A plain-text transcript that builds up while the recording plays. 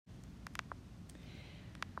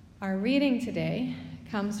Our reading today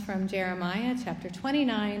comes from Jeremiah chapter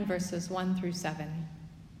 29, verses 1 through 7.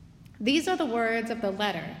 These are the words of the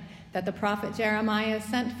letter that the prophet Jeremiah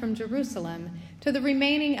sent from Jerusalem to the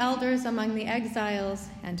remaining elders among the exiles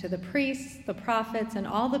and to the priests, the prophets, and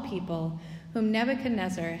all the people whom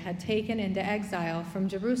Nebuchadnezzar had taken into exile from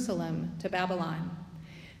Jerusalem to Babylon.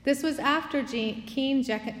 This was after King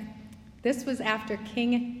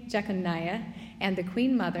Jeconiah and the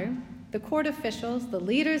queen mother, the court officials, the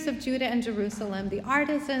leaders of Judah and Jerusalem, the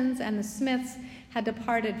artisans, and the smiths had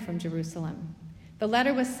departed from Jerusalem. The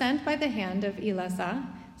letter was sent by the hand of Elasah,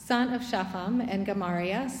 son of Shaphan, and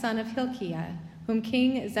Gemariah, son of Hilkiah, whom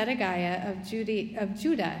King Zedekiah of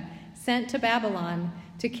Judah sent to Babylon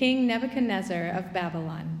to King Nebuchadnezzar of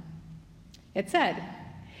Babylon. It said,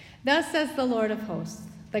 "Thus says the Lord of hosts,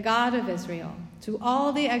 the God of Israel, to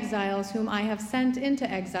all the exiles whom I have sent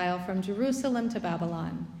into exile from Jerusalem to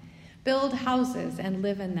Babylon, build houses and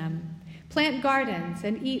live in them. Plant gardens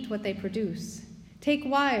and eat what they produce. Take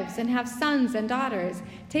wives and have sons and daughters.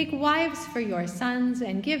 Take wives for your sons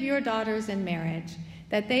and give your daughters in marriage,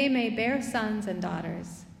 that they may bear sons and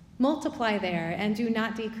daughters. Multiply there and do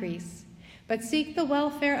not decrease. But seek the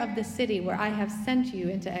welfare of the city where I have sent you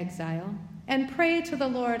into exile, and pray to the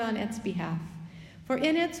Lord on its behalf. For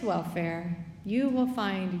in its welfare you will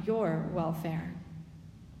find your welfare."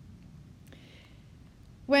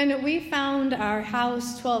 When we found our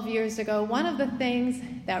house 12 years ago, one of the things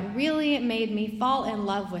that really made me fall in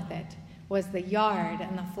love with it was the yard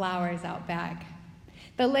and the flowers out back.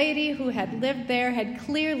 The lady who had lived there had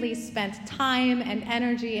clearly spent time and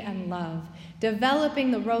energy and love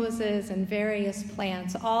developing the roses and various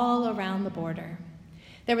plants all around the border.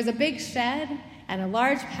 There was a big shed and a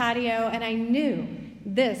large patio, and I knew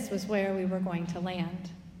this was where we were going to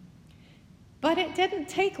land. But it didn't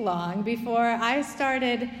take long before I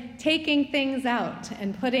started taking things out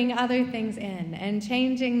and putting other things in and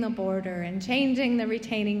changing the border and changing the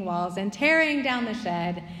retaining walls and tearing down the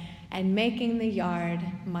shed and making the yard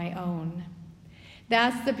my own.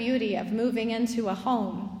 That's the beauty of moving into a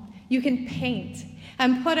home. You can paint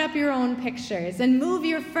and put up your own pictures and move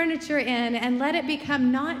your furniture in and let it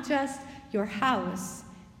become not just your house,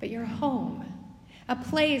 but your home, a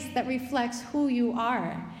place that reflects who you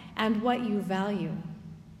are and what you value.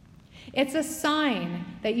 It's a sign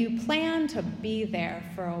that you plan to be there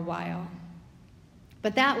for a while.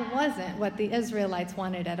 But that wasn't what the Israelites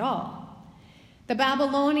wanted at all. The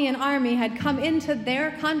Babylonian army had come into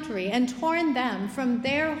their country and torn them from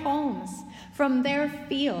their homes, from their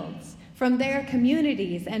fields, from their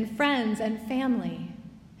communities and friends and family,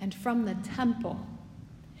 and from the temple.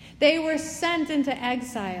 They were sent into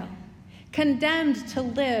exile, condemned to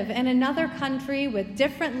live in another country with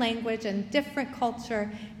different language and different culture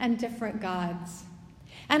and different gods.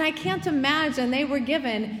 And I can't imagine they were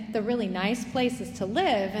given the really nice places to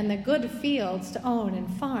live and the good fields to own and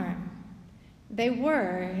farm. They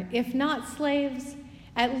were, if not slaves,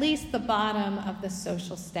 at least the bottom of the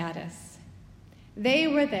social status. They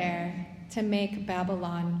were there to make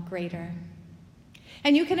Babylon greater.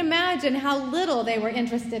 And you can imagine how little they were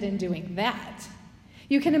interested in doing that.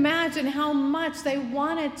 You can imagine how much they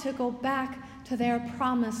wanted to go back to their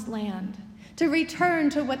promised land, to return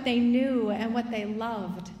to what they knew and what they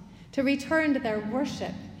loved, to return to their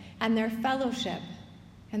worship and their fellowship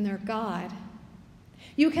and their God.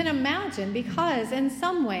 You can imagine because in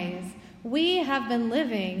some ways we have been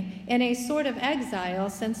living in a sort of exile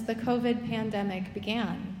since the COVID pandemic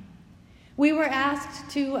began. We were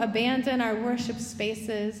asked to abandon our worship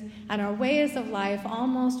spaces and our ways of life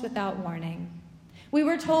almost without warning. We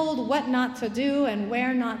were told what not to do and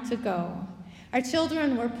where not to go. Our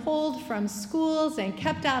children were pulled from schools and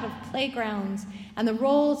kept out of playgrounds, and the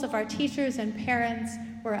roles of our teachers and parents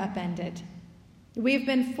were upended. We've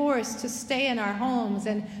been forced to stay in our homes,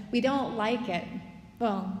 and we don't like it.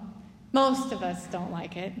 Well, most of us don't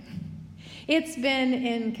like it. It's been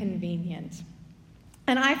inconvenient.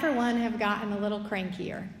 And I, for one, have gotten a little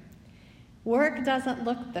crankier. Work doesn't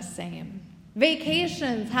look the same.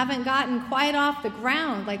 Vacations haven't gotten quite off the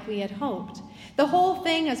ground like we had hoped. The whole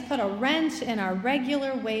thing has put a wrench in our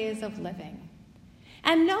regular ways of living.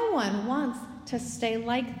 And no one wants to stay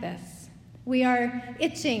like this. We are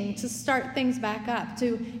itching to start things back up,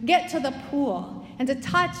 to get to the pool, and to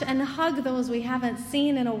touch and hug those we haven't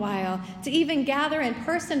seen in a while, to even gather in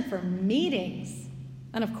person for meetings,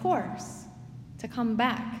 and of course, to come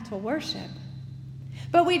back to worship.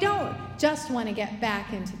 But we don't just want to get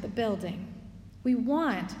back into the building. We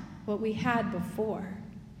want what we had before,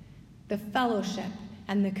 the fellowship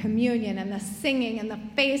and the communion and the singing and the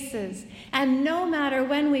faces. And no matter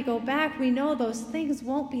when we go back, we know those things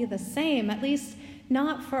won't be the same, at least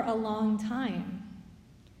not for a long time.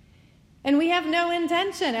 And we have no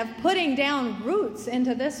intention of putting down roots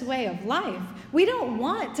into this way of life. We don't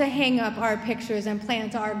want to hang up our pictures and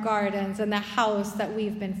plant our gardens in the house that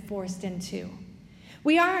we've been forced into.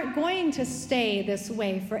 We aren't going to stay this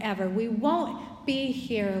way forever. We won't be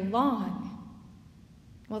here long.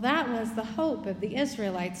 Well, that was the hope of the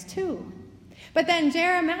Israelites too. But then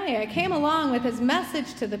Jeremiah came along with his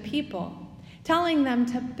message to the people, telling them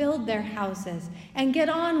to build their houses and get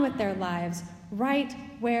on with their lives right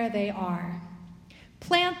where they are.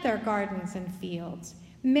 Plant their gardens and fields.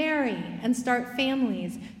 Marry and start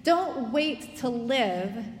families. Don't wait to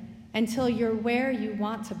live until you're where you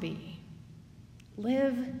want to be.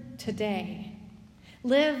 Live today.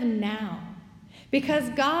 Live now. Because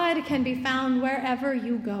God can be found wherever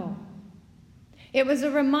you go. It was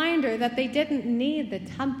a reminder that they didn't need the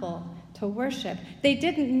temple to worship. They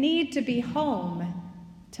didn't need to be home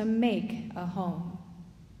to make a home.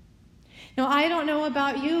 Now, I don't know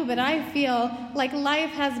about you, but I feel like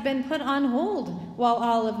life has been put on hold while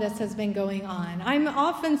all of this has been going on. I'm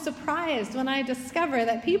often surprised when I discover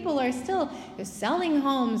that people are still selling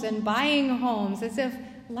homes and buying homes as if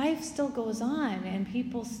life still goes on and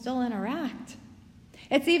people still interact.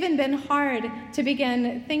 It's even been hard to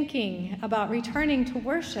begin thinking about returning to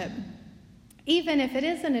worship, even if it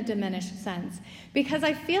is in a diminished sense, because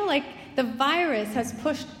I feel like the virus has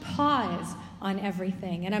pushed pause on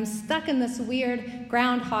everything, and I'm stuck in this weird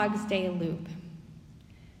Groundhog's Day loop.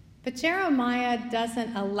 But Jeremiah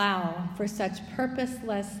doesn't allow for such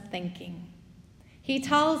purposeless thinking. He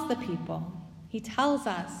tells the people, he tells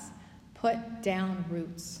us, put down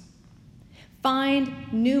roots.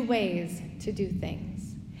 Find new ways to do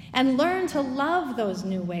things, and learn to love those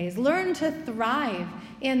new ways. Learn to thrive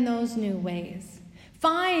in those new ways.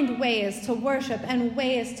 Find ways to worship and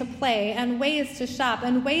ways to play and ways to shop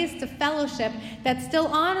and ways to fellowship that still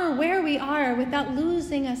honor where we are without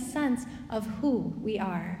losing a sense of who we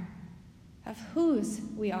are, of whose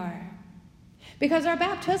we are. Because our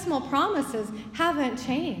baptismal promises haven't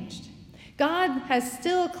changed. God has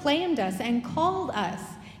still claimed us and called us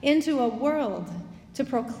into a world to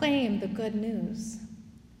proclaim the good news,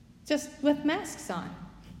 just with masks on.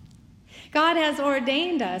 God has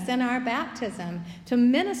ordained us in our baptism to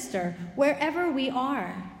minister wherever we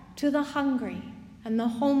are, to the hungry and the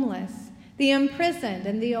homeless, the imprisoned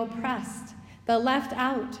and the oppressed, the left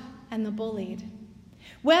out and the bullied.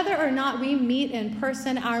 Whether or not we meet in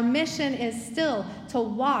person, our mission is still to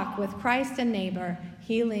walk with Christ and neighbor,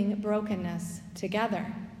 healing brokenness together.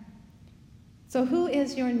 So who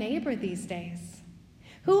is your neighbor these days?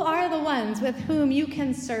 Who are the ones with whom you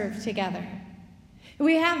can serve together?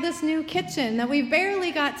 We have this new kitchen that we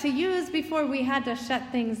barely got to use before we had to shut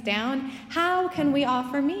things down. How can we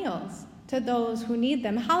offer meals to those who need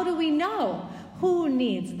them? How do we know who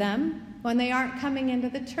needs them when they aren't coming into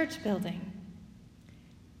the church building?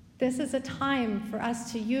 This is a time for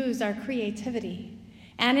us to use our creativity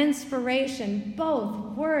and inspiration,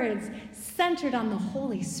 both words centered on the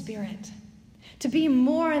Holy Spirit, to be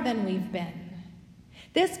more than we've been.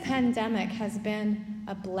 This pandemic has been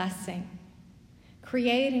a blessing,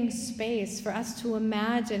 creating space for us to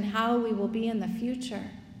imagine how we will be in the future.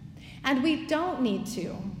 And we don't need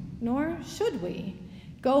to, nor should we,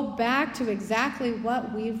 go back to exactly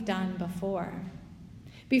what we've done before.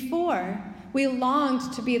 Before, we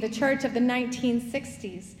longed to be the church of the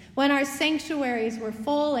 1960s, when our sanctuaries were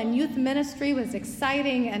full and youth ministry was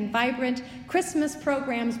exciting and vibrant, Christmas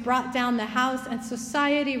programs brought down the house, and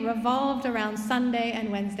society revolved around Sunday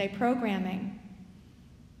and Wednesday programming.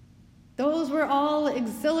 Those were all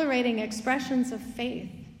exhilarating expressions of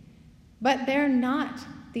faith, but they're not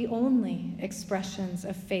the only expressions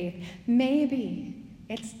of faith. Maybe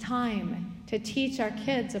it's time to teach our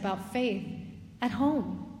kids about faith at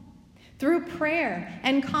home, through prayer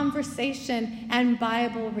and conversation and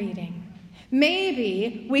Bible reading.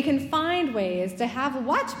 Maybe we can find ways to have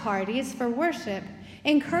watch parties for worship,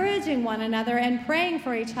 encouraging one another and praying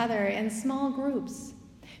for each other in small groups.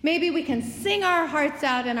 Maybe we can sing our hearts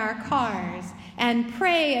out in our cars and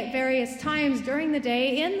pray at various times during the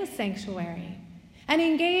day in the sanctuary, and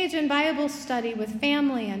engage in Bible study with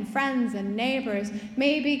family and friends and neighbors,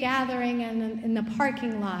 maybe gathering in the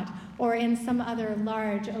parking lot or in some other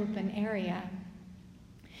large open area.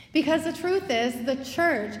 Because the truth is, the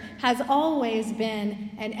church has always been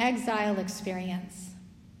an exile experience.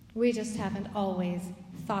 We just haven't always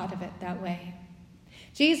thought of it that way.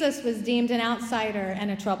 Jesus was deemed an outsider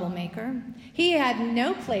and a troublemaker. He had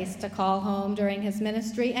no place to call home during his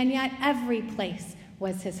ministry, and yet every place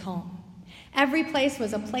was his home. Every place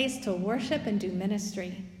was a place to worship and do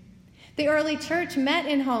ministry. The early church met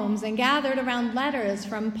in homes and gathered around letters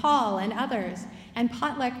from Paul and others and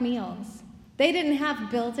potluck meals. They didn't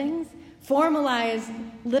have buildings, formalized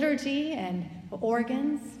liturgy and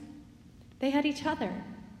organs. They had each other.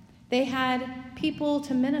 They had people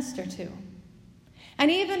to minister to. And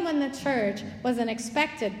even when the church was an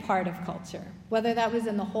expected part of culture, whether that was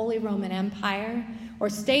in the Holy Roman Empire or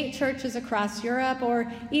state churches across Europe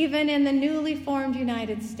or even in the newly formed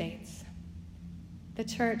United States, the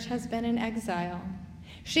church has been in exile.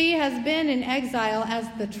 She has been in exile as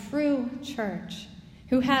the true church,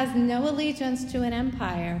 who has no allegiance to an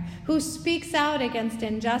empire, who speaks out against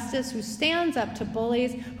injustice, who stands up to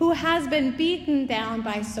bullies, who has been beaten down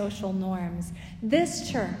by social norms. This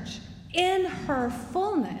church, in her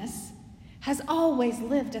fullness, has always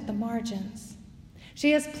lived at the margins.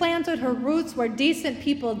 She has planted her roots where decent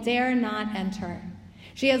people dare not enter.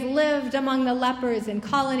 She has lived among the lepers in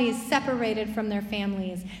colonies separated from their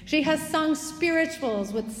families. She has sung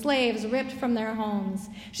spirituals with slaves ripped from their homes.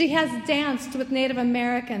 She has danced with Native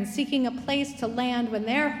Americans seeking a place to land when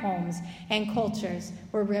their homes and cultures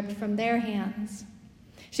were ripped from their hands.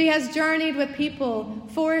 She has journeyed with people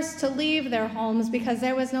forced to leave their homes because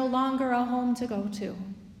there was no longer a home to go to.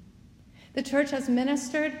 The church has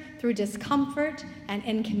ministered through discomfort and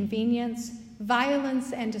inconvenience,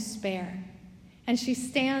 violence and despair. And she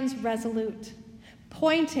stands resolute,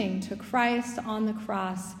 pointing to Christ on the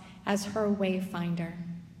cross as her wayfinder.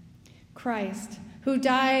 Christ, who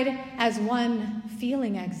died as one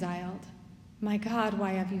feeling exiled. My God,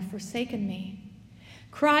 why have you forsaken me?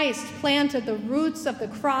 Christ planted the roots of the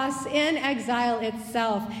cross in exile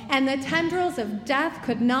itself, and the tendrils of death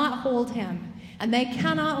could not hold him, and they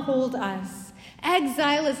cannot hold us.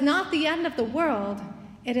 Exile is not the end of the world.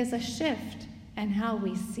 It is a shift in how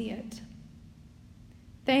we see it.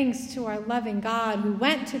 Thanks to our loving God who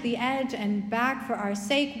went to the edge and back for our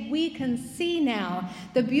sake, we can see now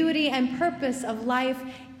the beauty and purpose of life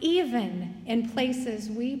even in places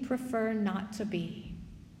we prefer not to be.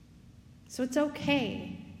 So it's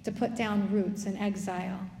okay to put down roots in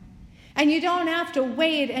exile. And you don't have to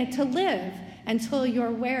wait to live until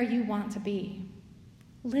you're where you want to be.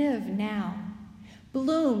 Live now.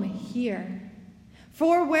 Bloom here.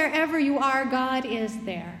 For wherever you are, God is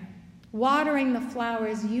there, watering the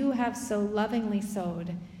flowers you have so lovingly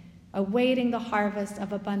sowed, awaiting the harvest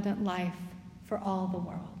of abundant life for all the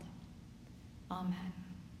world. Amen.